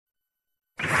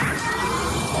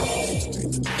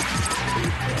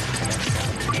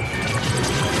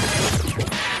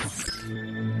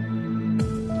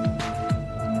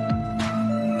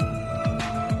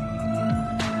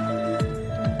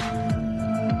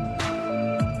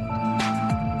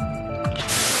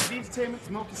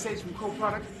Smoky Sage from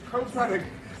Koldproduk. Koldproduk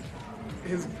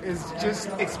is just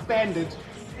expanded,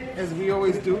 as we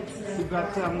always do. We've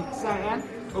got Cyan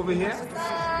over here,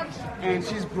 and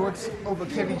she's brought over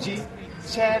Kelly G.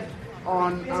 Chad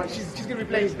on, she's going to be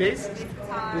playing bass.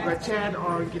 We've got Chad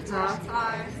on guitar.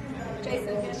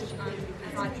 Jason as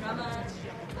our drummer.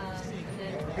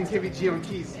 And Kelly G on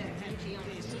keys.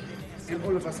 And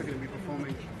all of us are going to be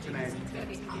performing tonight.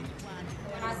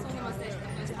 When I saw him on stage for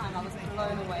the first time, I was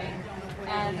blown away.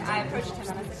 And I approached him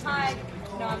and I said, hi,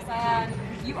 I'm Cyan.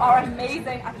 You are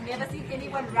amazing. I've never seen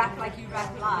anyone rap like you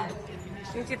rap live.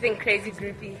 Don't you think crazy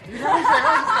groupie? I was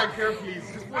just like, girl, please,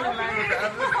 just fall in line with the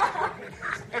others.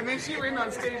 And then she went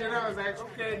on stage and I was like,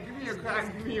 okay, give me your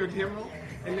card, give me your demo,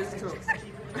 and let's talk.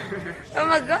 Oh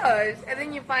my gosh. And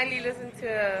then you finally listened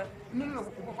to...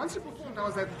 No. Once she performed, I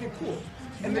was like, okay, cool.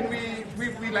 And then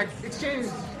we like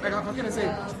exchanged, like, how can I say?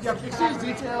 Yeah, exchanged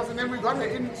details, and then we got her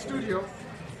in the studio.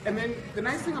 And then the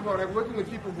nice thing about like working with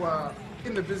people who are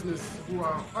in the business, who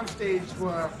are on stage, who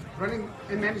are running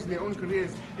and managing their own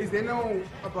careers, is they know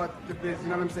about the biz, you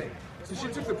know what I'm saying? So she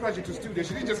took the project to studio.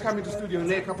 She didn't just come into studio and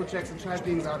lay a couple tracks and try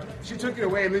things out. She took it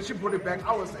away and then she brought it back.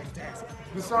 I was like, damn,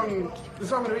 the song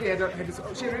already had this,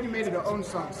 she already made it her own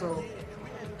song. So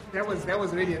that was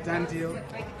already a done deal.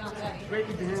 Break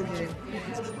it down, yeah.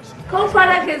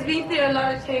 Koldproduk has been through a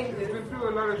lot of changes. It's been through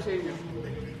a lot of changes.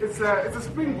 It's a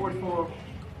springboard for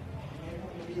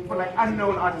like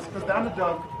unknown artists, because the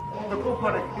underdog, the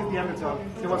Koldproduk is the underdog.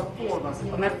 There was 4 of us.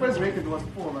 On that first record, there was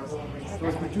 4 of us. There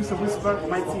was producer Whisper,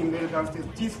 my team later downstairs.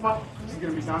 T-Spot, she's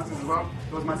going to be downstairs as well.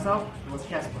 There was myself, there was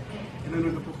Casper. And then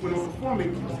when we were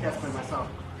performing, it was Casper and myself.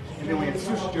 And then we had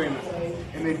Sushi join us.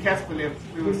 And then Casper left,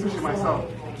 we were Sushi myself.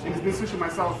 And it's been Sushi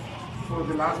myself for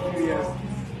the last few years.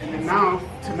 And then now,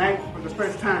 tonight, for the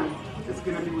first time, it's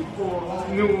going to be with 4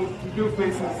 new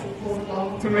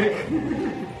faces to make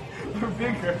a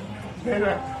bigger,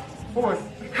 better force.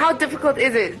 How difficult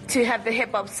is it to have the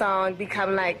hip-hop sound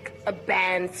become like a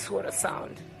band sort of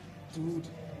sound? Dude,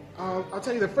 I'll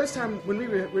tell you, the first time when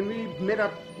we met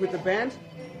up with the band,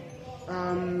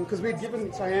 because we had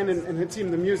given Cyan and her team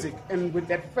the music, and with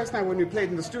that first time when we played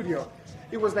in the studio,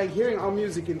 it was like hearing our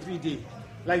music in 3D,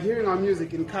 like hearing our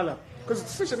music in color. Because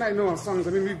Sush and I know our songs. I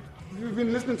mean, we've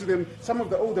been listening to them, some of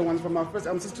the older ones from our first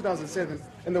album since 2007,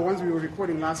 and the ones we were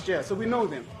recording last year, so we know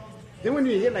them. Then when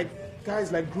you hear like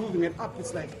guys like grooving it up,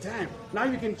 it's like, damn, now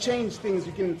you can change things,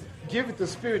 you can give it the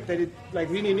spirit that it like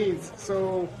really needs.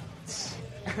 So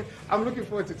I'm looking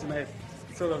forward to tonight.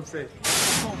 That's all I'm saying.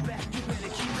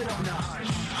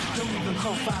 Don't even